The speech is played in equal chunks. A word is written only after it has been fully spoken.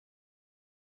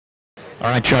All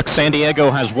right, Chuck, San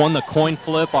Diego has won the coin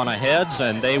flip on a heads,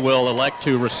 and they will elect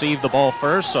to receive the ball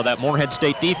first. So that Morehead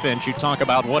State defense, you talk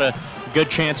about what a good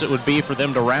chance it would be for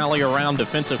them to rally around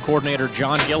defensive coordinator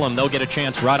John Gillum. They'll get a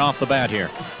chance right off the bat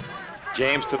here.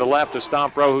 James to the left of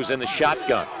Stompro, who's in the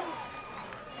shotgun.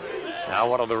 Now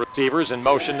one of the receivers in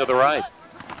motion to the right.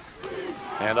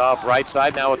 And off right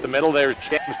side, now at the middle. There's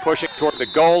James pushing toward the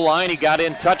goal line. He got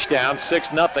in, touchdown,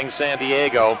 6-0 San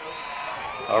Diego.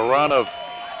 A run of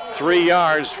 3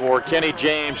 yards for Kenny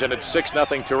James, and it's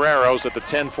 6-0 Toreros at the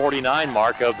 10:49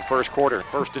 mark of the first quarter.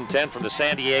 1st and 10 from the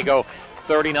San Diego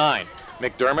 39.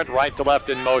 McDermott right to left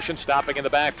in motion, stopping in the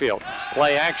backfield.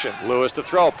 Play action, Lewis to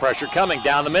throw, pressure coming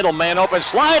down the middle, man open,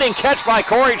 sliding catch by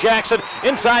Corey Jackson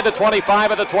inside the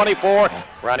 25 at the 24.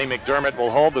 Ronnie McDermott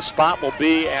will hold. The spot will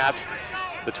be at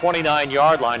the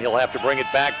 29-yard line. He'll have to bring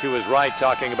it back to his right,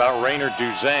 talking about Rainer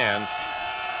Duzan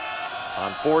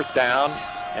on 4th down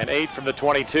and 8 from the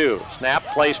 22. Snap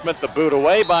placement, the boot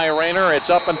away by Rainer. It's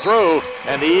up and through,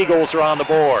 and the Eagles are on the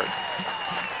board.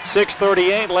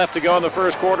 6:38 left to go in the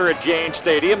first quarter at Jane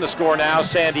Stadium. The score now,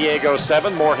 San Diego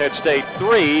 7, Morehead State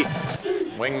 3.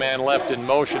 Wingman left in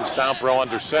motion, Stompro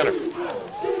under center.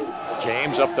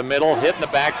 James up the middle, hit in the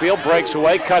backfield, breaks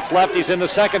away, cuts left. He's in the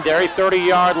secondary,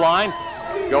 30-yard line.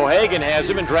 Gohagan has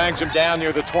him and drags him down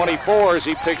near the 24 as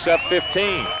he picks up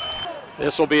 15.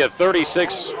 This will be a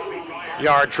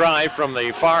 36-yard try from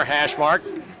the far hash mark.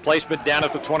 Placement down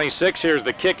at the 26. Here's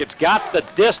the kick. It's got the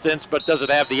distance, but does it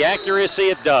have the accuracy?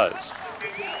 It does.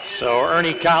 So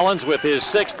Ernie Collins with his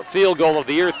 6th field goal of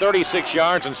the year, 36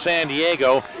 yards, and San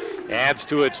Diego adds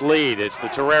to its lead. It's the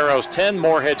Toreros 10,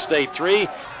 Morehead State 3.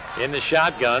 In the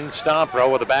shotgun,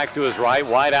 Stompro with a back to his right,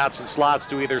 wide outs and slots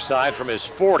to either side from his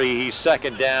 40. He's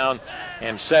 2nd down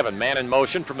and 7. Man in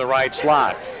motion from the right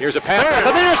slot. Here's a pass at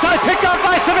the near side, picked up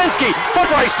by Savinsky.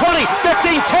 Foot race, 20,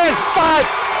 15, 10, 5.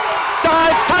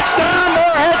 Dives, touchdown,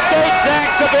 Morehead State.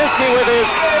 Zach Savinsky with his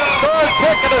 3rd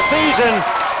pick of the season.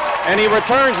 And he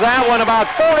returns that one about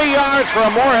 40 yards for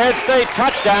a Morehead State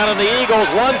touchdown, and the Eagles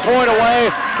 1 point away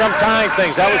from tying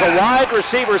things. That was a wide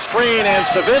receiver screen, and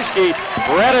Savinsky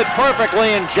read it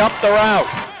perfectly and jumped the route.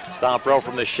 Stompro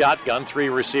from the shotgun, 3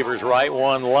 receivers right,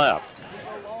 1 left.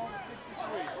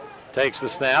 Takes the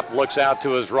snap, looks out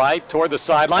to his right, toward the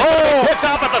sideline. Oh! Picked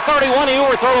up at the 31, he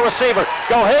overthrew the receiver.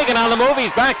 Gohagan on the move,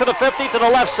 he's back to the 50, to the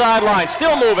left sideline,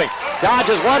 still moving.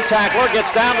 Dodges one tackler,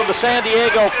 gets down to the San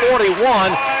Diego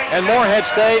 41, and Morehead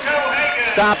State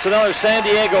stops another San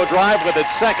Diego drive with its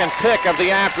 2nd pick of the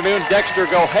afternoon. Dexter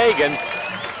Gohagan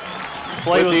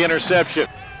with the interception.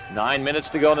 9 minutes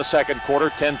to go in the second quarter,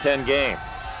 10-10 game.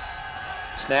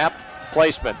 Snap.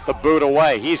 Placement, the boot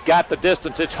away. He's got the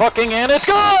distance. It's hooking and it's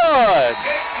good!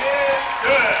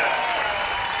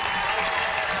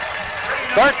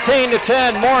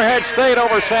 13-10, Morehead State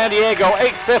over San Diego.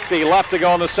 8:50 left to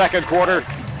go in the second quarter.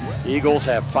 Eagles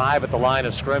have 5 at the line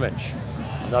of scrimmage.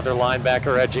 Another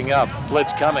linebacker edging up.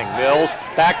 Blitz coming. Mills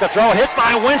back to throw. Hit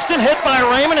by Winston, hit by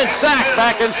Raymond, and sacked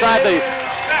back inside the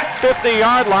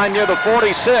 50-yard line near the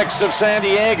 46 of San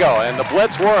Diego. And the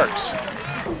blitz works.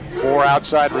 4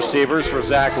 outside receivers for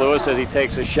Zach Lewis as he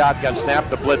takes a shotgun snap.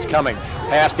 The blitz coming.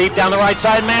 Pass deep down the right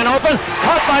side, man open.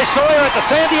 Caught by Sawyer at the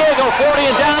San Diego 40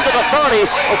 and down to the 30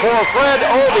 before Fred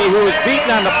Obie, who was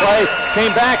beaten on the play,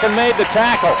 came back and made the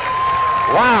tackle.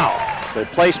 Wow. The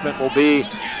placement will be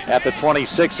at the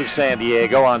 26 of San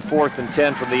Diego on 4th and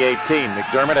 10 from the 18.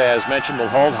 McDermott, as mentioned, will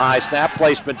hold high snap.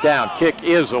 Placement down. Kick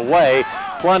is away.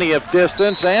 Plenty of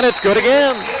distance, and it's good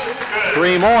again.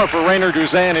 3 more for Rainer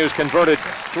Duzan, who's converted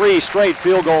 3 straight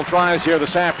field goal tries here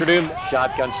this afternoon.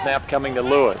 Shotgun snap coming to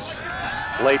Lewis.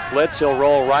 Late blitz, he'll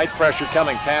roll right, pressure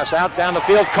coming, pass out down the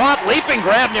field, caught, leaping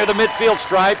grab near the midfield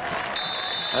stripe.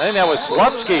 I think that was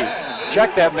Slupski.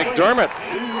 Check that, McDermott.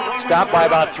 Stopped by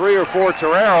about 3 or 4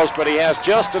 Toreros, but he has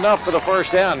just enough for the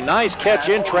first down. Nice catch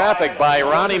in traffic by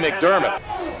Ronnie McDermott.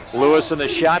 Lewis in the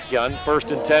shotgun,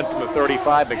 1st and 10 from the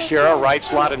 35. McShera, right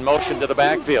slot in motion to the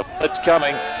backfield. It's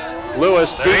coming.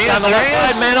 Lewis deep on the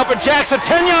left side, man up at Jackson,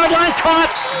 10-yard line, caught,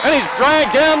 and he's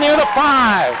dragged down near the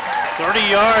 5.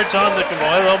 30 yards on the,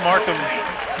 well, they'll mark him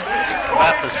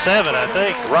about the 7, I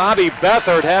think. Robbie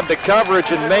Beathard had the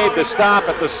coverage and made the stop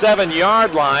at the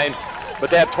 7-yard line, but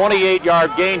that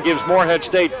 28-yard gain gives Morehead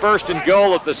State 1st and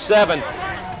goal at the 7.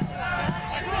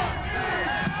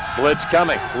 Blitz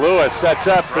coming. Lewis sets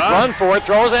up to run for it,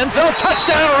 throws end zone,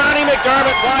 touchdown, Ronnie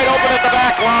McDermott wide open at the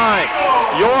back line.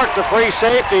 York, the free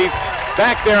safety,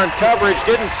 back there in coverage,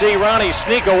 didn't see Ronnie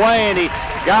sneak away, and he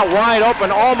got wide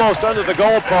open almost under the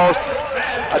goalpost.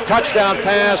 A touchdown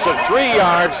pass of 3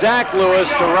 yards. Zach Lewis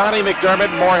to Ronnie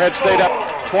McDermott. Morehead State up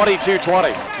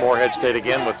 22-20. Morehead State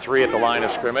again with 3 at the line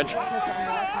of scrimmage.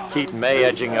 Keaton May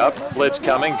edging up. Blitz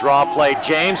coming. Draw play.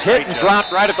 James hit and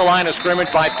dropped right at the line of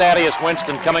scrimmage by Thaddeus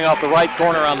Winston coming off the right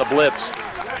corner on the blitz.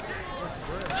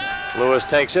 Lewis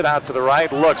takes it out to the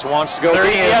right, looks, wants to go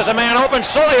deep. He has a man open.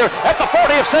 Sawyer at the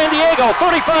 40 of San Diego,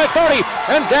 35-30,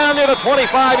 and down near the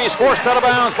 25. He's forced out of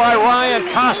bounds by Ryan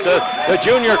Costa, the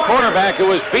junior cornerback who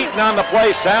was beaten on the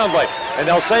play soundly. And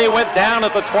they'll say he went down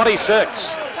at the 26.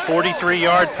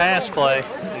 43-yard pass play.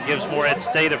 It gives Morehead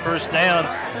State a first down.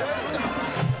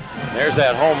 There's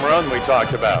that home run we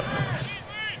talked about.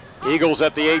 Eagles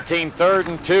at the 18, 3rd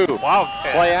and 2.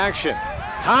 Wildcat. Play action.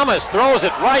 Thomas throws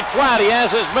it right flat. He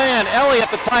has his man, Elliott,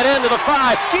 the tight end to the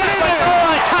 5. Get in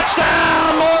there!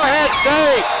 Touchdown, Morehead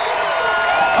State!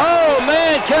 Oh,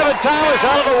 man, Kevin Thomas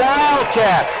out of the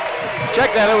Wildcat.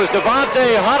 Check that, it was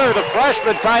Devontae Hunter, the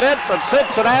freshman tight end from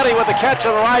Cincinnati with the catch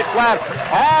on the right flat,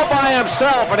 all by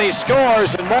himself, and he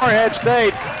scores, and Morehead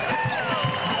State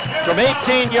from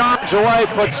 18 yards away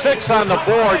put 6 on the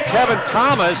board. Kevin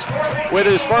Thomas with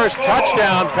his first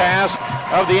touchdown pass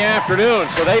of the afternoon.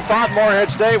 So they thought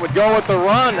Morehead State would go with the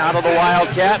run out of the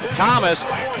Wildcat. Thomas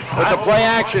with the play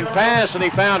action pass, and he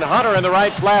found Hunter in the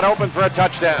right flat open for a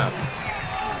touchdown.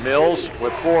 Mills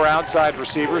with 4 outside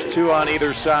receivers, 2 on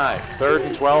either side. 3rd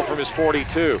and 12 from his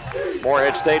 42.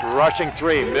 Morehead State rushing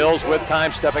 3. Mills with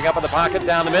time, stepping up in the pocket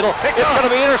down the middle. It's going to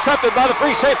be intercepted by the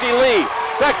free safety Lee.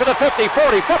 Back to the 50,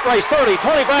 40, foot race, 30,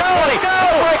 25, 20.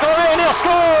 Breakaway, and he'll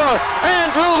score!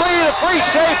 Andrew Lee, the free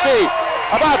safety.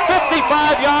 About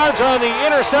 55 yards on the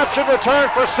interception return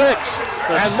for 6.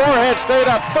 And Morehead State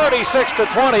up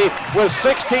 36-20 with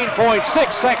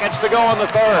 16.6 seconds to go in the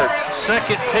 3rd.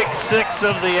 Second pick 6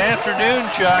 of the afternoon,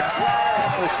 Chuck.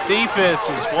 This defense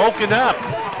is woken up.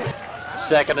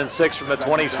 2nd and 6 from the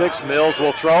 26. Mills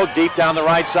will throw deep down the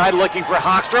right side, looking for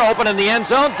Hoekstra, open in the end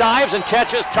zone, dives and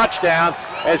catches, touchdown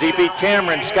as he beat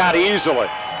Cameron Scott easily.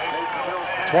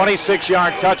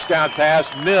 26-yard touchdown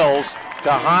pass, Mills to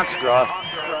Hoekstra,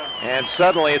 and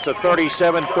suddenly it's a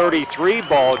 37-33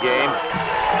 ball game.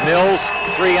 Mills,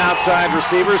 3 outside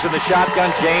receivers in the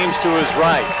shotgun, James to his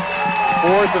right.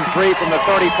 4th and 3 from the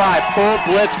 35. Full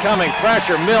blitz coming.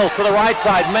 Pressure. Mills to the right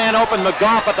side. Man open.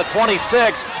 McGough at the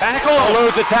 26. Tackle.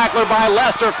 Eludes a tackler by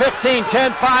Lester. 15,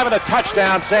 10, 5 and a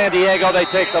touchdown. San Diego. They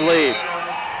take the lead.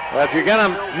 Well, if you're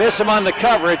going to miss him on the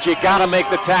coverage, you got to make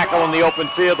the tackle in the open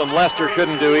field, and Lester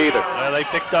couldn't do either. Well, they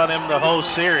picked on him the whole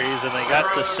series, and they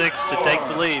got the 6 to take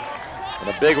the lead. And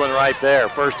a big one right there.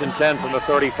 1st and 10 from the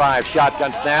 35.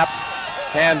 Shotgun snap.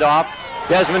 Handoff.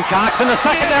 Desmond Cox in the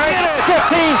secondary. 15,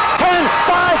 10,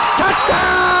 5,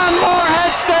 touchdown,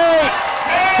 Morehead State!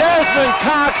 Desmond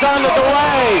Cox on the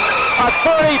delay. A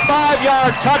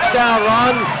 35-yard touchdown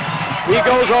run. He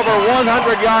goes over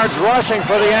 100 yards rushing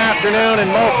for the afternoon, and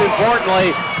most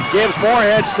importantly, gives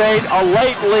Morehead State a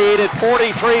late lead at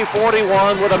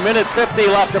 43-41 with 1:50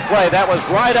 left to play. That was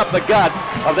right up the gut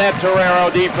of that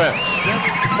Torero defense.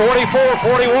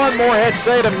 44-41, Morehead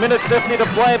State, 1:50 to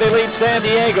play. They lead San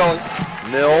Diego.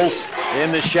 Mills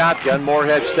in the shotgun.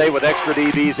 Morehead State with extra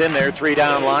DBs in there, 3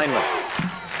 down linemen.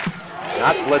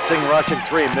 Not blitzing, rushing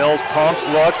 3. Mills pumps,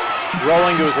 looks,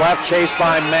 rolling to his left, chased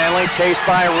by Manley, chased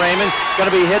by Raymond.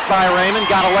 Going to be hit by Raymond,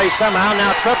 got away somehow,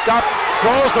 now tripped up,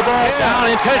 throws the ball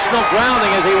down, intentional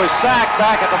grounding as he was sacked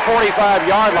back at the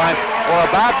 45-yard line, or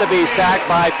about to be sacked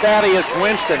by Thaddeus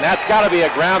Winston. That's got to be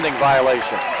a grounding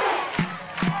violation.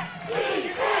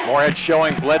 Morehead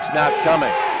showing blitz not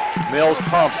coming. Mills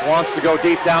pumps, wants to go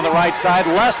deep down the right side.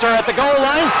 Lester at the goal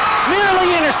line,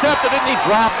 nearly intercepted it, and he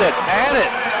dropped it. Had it.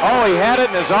 Oh, he had it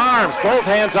in his arms. Both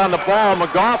hands on the ball.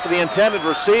 McGough, the intended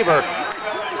receiver,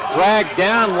 dragged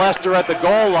down Lester at the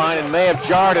goal line and may have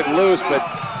jarred it loose, but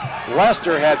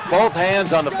Lester had both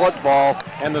hands on the football,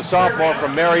 and the sophomore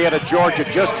from Marietta, Georgia,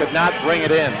 just could not bring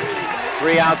it in.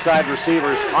 3 outside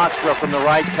receivers. Hoekstra from the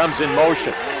right comes in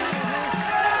motion.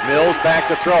 Mills back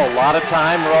to throw. A lot of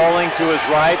time rolling to his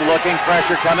right. Looking,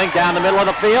 pressure coming down the middle of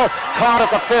the field. Caught at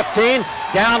the 15.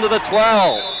 Down to the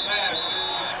 12.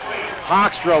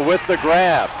 Hoekstra with the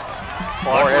grab.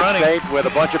 Morehead State with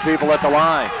a bunch of people at the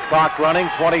line. Clock running.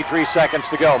 23 seconds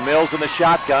to go. Mills in the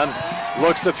shotgun.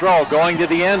 Looks to throw. Going to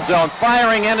the end zone.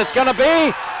 Firing, and it's going to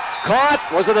be caught.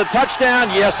 Was it a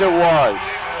touchdown? Yes, it was.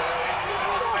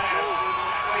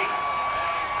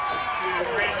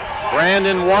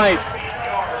 Brandon White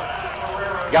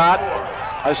got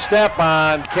a step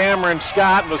on Cameron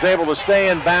Scott, was able to stay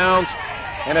in bounds,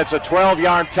 and it's a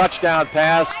 12-yard touchdown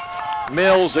pass.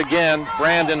 Mills again,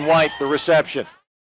 Brandon White the reception.